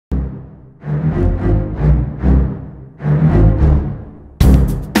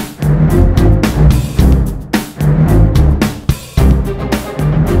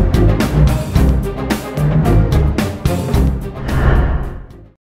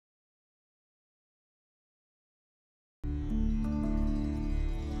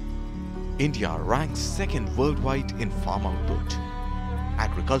India ranks second worldwide in farm output.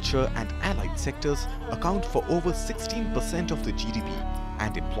 Agriculture and allied sectors account for over 16% of the GDP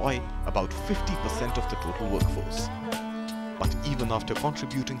and employ about 50% of the total workforce. But even after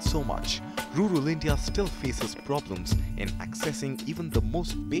contributing so much, rural India still faces problems in accessing even the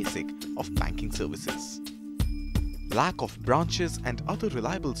most basic of banking services. Lack of branches and other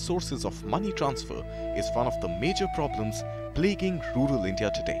reliable sources of money transfer is one of the major problems plaguing rural India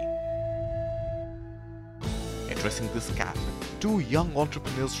today. Addressing this gap, two young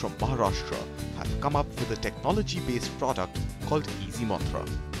entrepreneurs from Maharashtra have come up with a technology-based product called Easy Montra.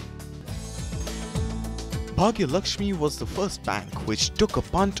 Bhagya Lakshmi was the first bank which took a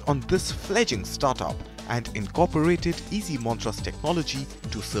punt on this fledgling startup and incorporated Easy Montra's technology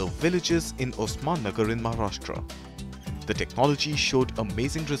to serve villages in Osman Nagar in Maharashtra. The technology showed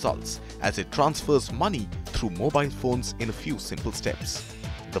amazing results as it transfers money through mobile phones in a few simple steps.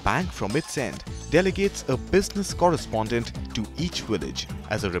 The bank from its end delegates a business correspondent to each village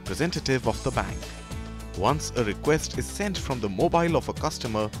as a representative of the bank. Once a request is sent from the mobile of a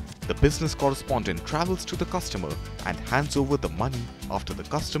customer, the business correspondent travels to the customer and hands over the money after the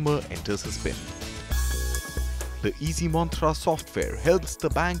customer enters his PIN. The Easy Montra software helps the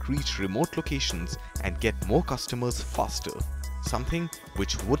bank reach remote locations and get more customers faster, something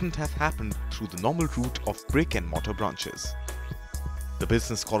which wouldn't have happened through the normal route of brick-and-mortar branches. The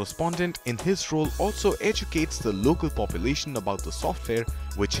business correspondent in his role also educates the local population about the software,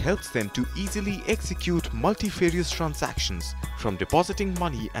 which helps them to easily execute multifarious transactions from depositing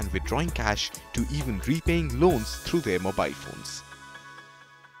money and withdrawing cash to even repaying loans through their mobile phones.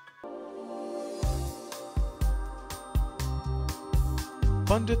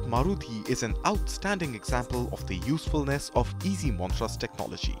 Pandit Maruti is an outstanding example of the usefulness of Easy Montra's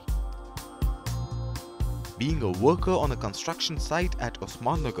technology. Being a worker on a construction site at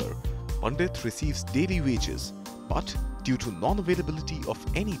Osman Nagar, Pandit receives daily wages, but due to non-availability of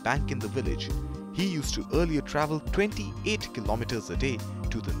any bank in the village, he used to earlier travel 28 kilometers a day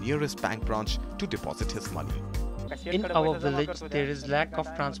to the nearest bank branch to deposit his money. In our village, there is lack of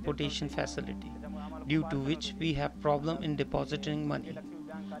transportation facility, due to which we have problem in depositing money.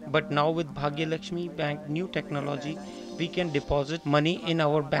 But now with Bhagya Lakshmi Bank new technology, we can deposit money in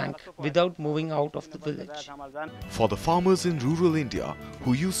our bank without moving out of the village. For the farmers in rural India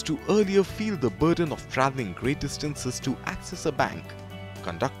who used to earlier feel the burden of traveling great distances to access a bank,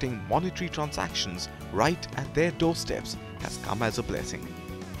 conducting monetary transactions right at their doorsteps has come as a blessing.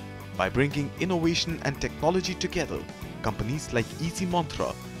 By bringing innovation and technology together, companies like Easy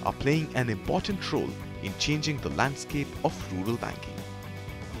Montra are playing an important role in changing the landscape of rural banking.